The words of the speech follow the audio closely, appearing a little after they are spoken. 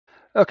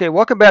Okay,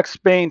 welcome back,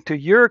 Spain, to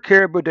your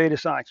Caribou Data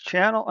Science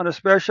channel, and a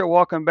special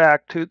welcome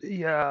back to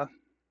the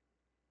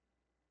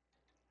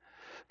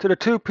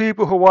two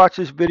people who watched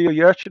this video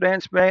yesterday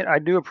in Spain. I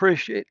do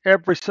appreciate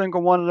every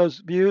single one of those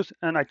views,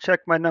 and I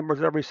check my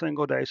numbers every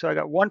single day. So I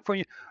got one from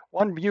you,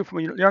 one view from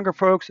you younger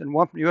folks, and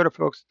one from you other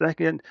folks. Thank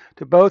you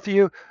to both of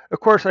you.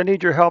 Of course, I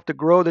need your help to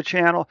grow the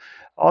channel.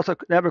 Also,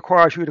 that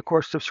requires you to, of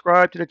course,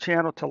 subscribe to the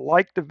channel, to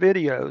like the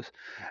videos,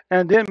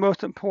 and then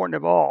most important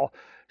of all,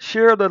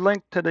 share the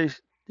link to the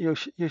you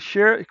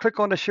share, click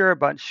on the share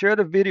button, share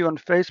the video on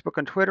Facebook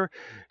and Twitter.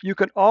 You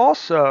can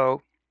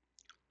also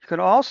you can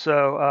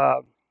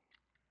also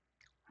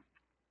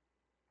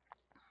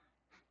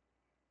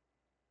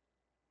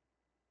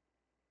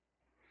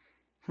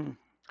hmm,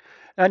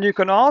 and you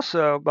can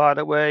also, by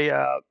the way,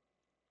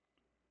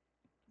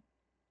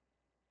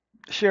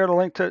 share the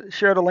link to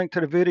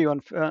the video on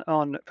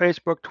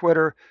Facebook,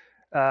 Twitter,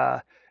 uh,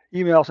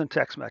 emails, and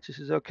text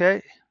messages.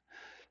 Okay,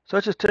 so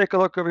let's just take a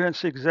look over here and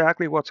see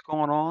exactly what's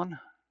going on.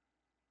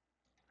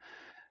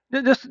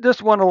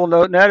 Just one little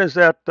note, and that is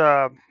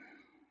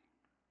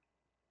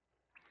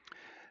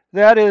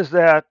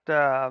that.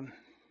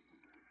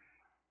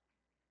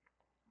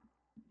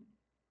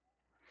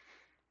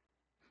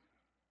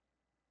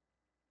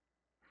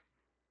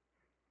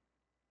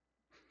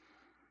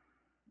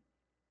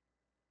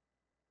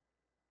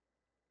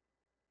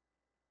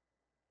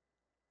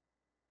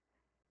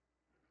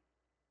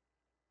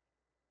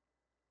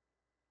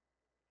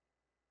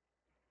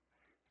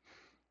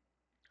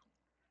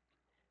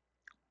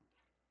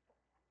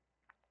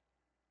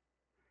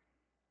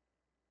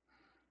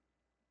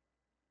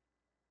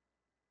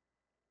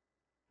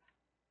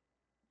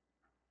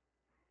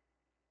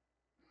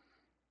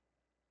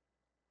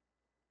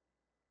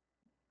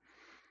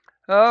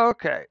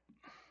 Okay,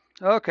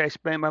 okay,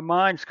 Spain. My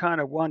mind's kind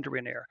of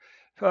wandering here.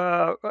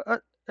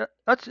 Let's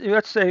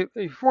say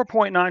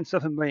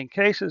 4.97 million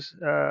cases.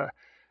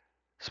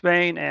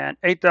 Spain, and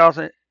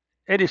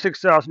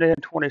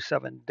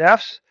 86,827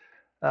 deaths.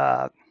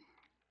 Uh,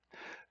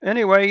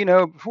 anyway,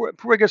 before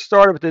we get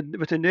started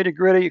with the nitty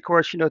gritty, of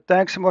course,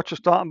 thanks so much for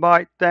stopping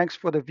by. Thanks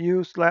for the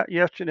views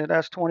yesterday.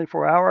 That's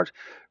 24 hours.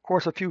 Of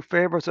course, a few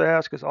favors I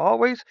ask as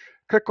always.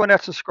 Click on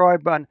that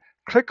subscribe button.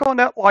 Click on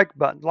that like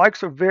button.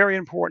 Likes are very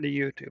important to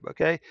YouTube.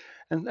 Okay,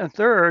 and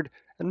third,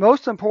 and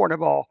most important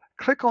of all,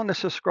 click on the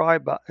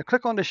subscribe button.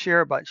 Click on the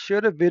share button. Share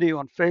the video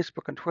on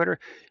Facebook and Twitter.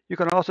 You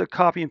can also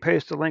copy and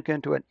paste the link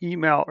into an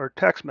email or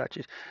text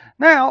message.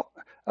 Now,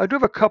 I do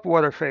have a couple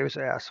other favors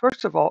to ask.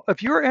 First of all,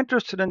 if you're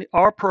interested in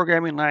our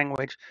programming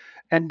language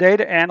and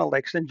data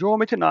analytics, then join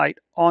me tonight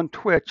on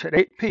Twitch at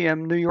 8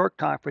 p.m. New York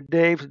time for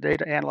Dave's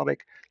Data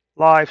Analytic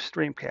live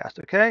streamcast.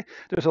 Okay,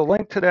 there's a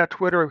link to that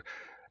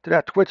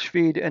Twitch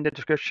feed in the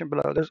description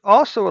below. There's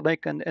also a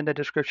link in the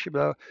description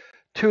below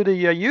to the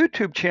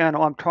YouTube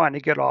channel I'm trying to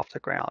get off the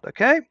ground.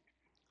 Okay,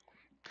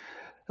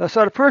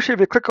 so I'd appreciate if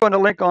you click on the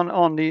link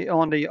on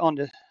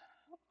the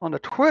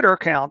Twitter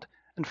account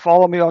and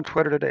follow me on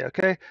Twitter today,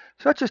 okay?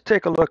 So let's just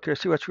take a look here,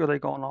 see what's really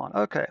going on.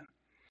 Okay.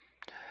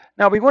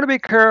 Now we want to be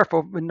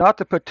careful not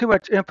to put too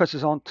much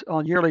emphasis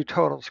on yearly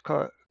totals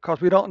because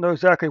we don't know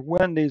exactly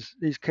when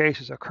these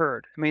cases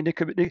occurred. I mean, they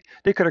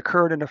could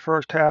occurred in the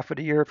first half of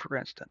the year, for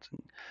instance.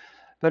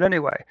 But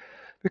anyway,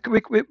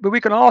 but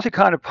we can also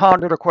kind of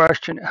ponder the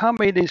question: how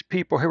many of these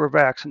people here were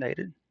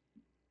vaccinated?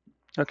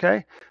 Okay.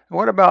 And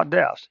what about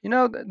deaths?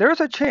 There's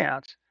a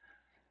chance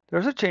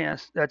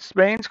that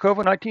Spain's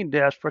COVID-19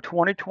 deaths for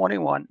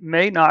 2021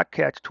 may not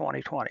catch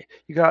 2020.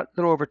 You got a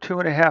little over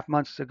 2.5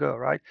 months to go,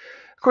 right?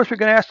 Of course, we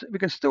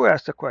can still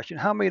ask the question: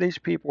 how many of these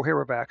people here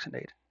were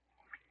vaccinated?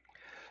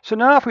 So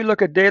now, if we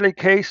look at daily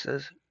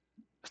cases,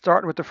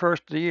 starting with the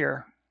first of the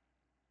year,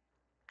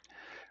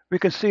 we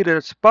can see that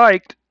it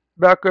spiked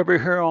back over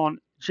here on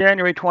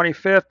January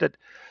 25th at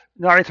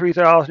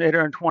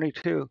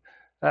 93,822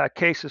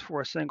 cases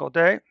for a single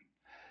day.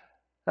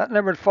 That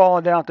number had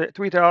fallen down to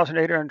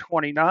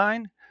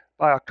 3,829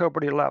 by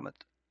October the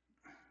 11th,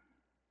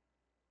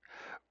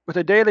 with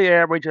a daily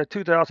average of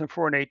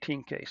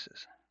 2,418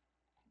 cases.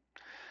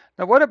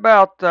 Now, what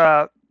about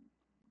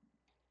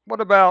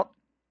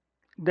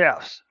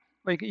deaths?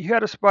 Well, you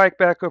had a spike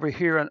back over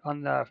here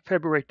on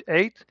February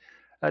 8th,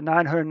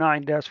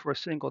 909 deaths for a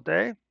single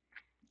day.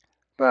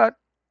 But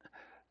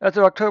as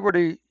of October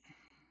the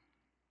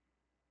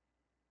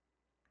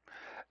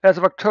as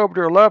of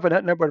October 11,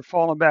 that number had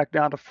fallen back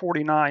down to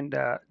 49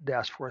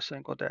 deaths for a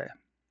single day,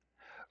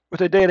 with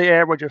a daily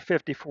average of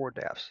 54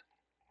 deaths.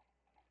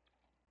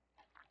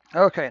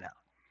 Okay, now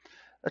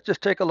let's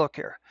just take a look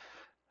here.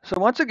 So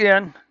once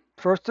again,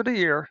 first of the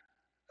year,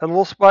 a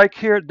little spike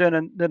here,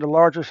 then a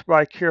larger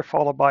spike here,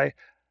 followed by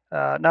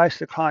a nice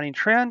declining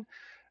trend.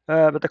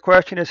 But the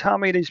question is, how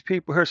many of these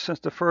people here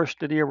since the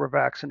first of the year were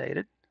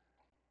vaccinated?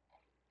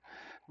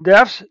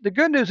 Deaths. The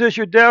good news is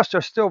your deaths are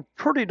still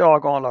pretty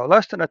doggone low,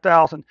 less than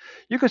 1,000.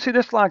 You can see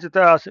this line's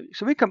 1,000.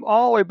 So we come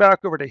all the way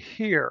back over to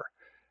here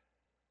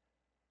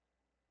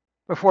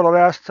before the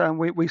last time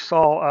we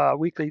saw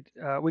weekly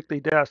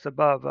deaths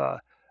above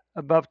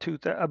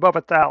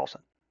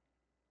 1,000.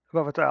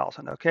 above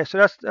 1,000. Okay, so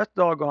that's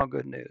doggone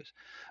good news.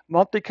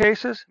 Monthly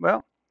cases,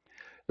 well,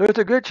 there's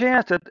a good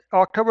chance that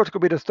October is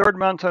going to be the third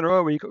month in a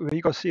row where you're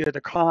going to see a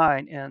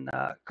decline in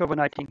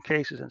COVID-19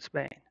 cases in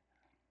Spain.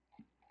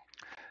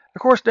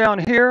 Of course, down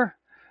here,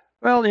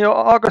 well,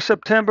 August,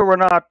 September, we're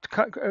not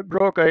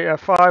broke a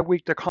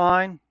 5-week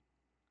decline.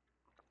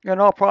 And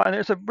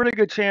there's a really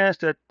good chance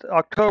that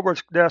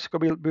October's deaths will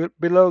be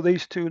below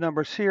these two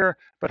numbers here,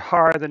 but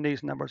higher than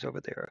these numbers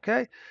over there.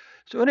 Okay.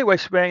 So anyway,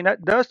 Spain,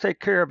 that does take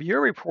care of your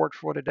report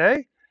for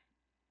today.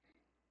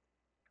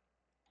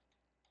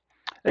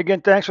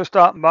 Again, thanks for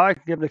stopping by,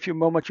 giving a few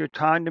moments of your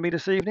time to me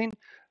this evening.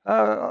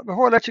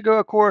 Before I let you go,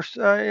 of course,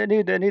 I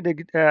need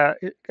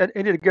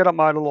to get on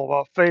my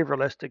little favor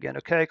list again.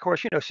 Okay. Of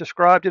course,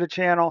 subscribe to the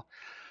channel.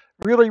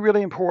 Really,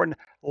 really important.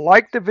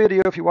 Like the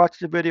video if you watch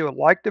the video,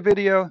 like the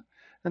video.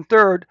 And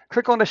third,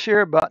 click on the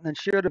share button and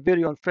share the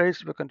video on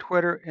Facebook and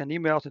Twitter and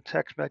emails and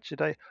text message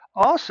today.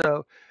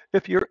 Also,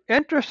 if you're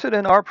interested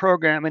in our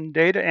program in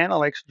data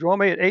analytics, join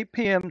me at 8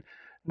 p.m.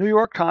 New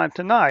York time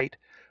tonight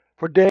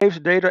for Dave's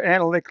Data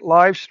Analytic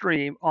live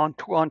stream on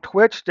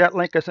Twitch. That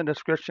link is in the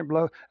description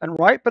below. And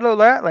right below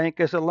that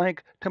link is a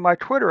link to my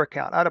Twitter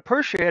account. I'd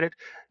appreciate it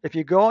if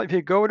you go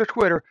to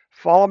Twitter,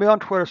 follow me on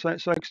Twitter so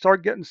I can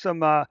start getting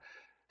some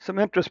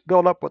interest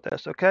build up with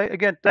this. Okay.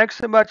 Again, thanks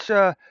so much,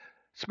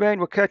 Spain.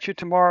 We'll catch you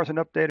tomorrow with an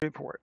updated report.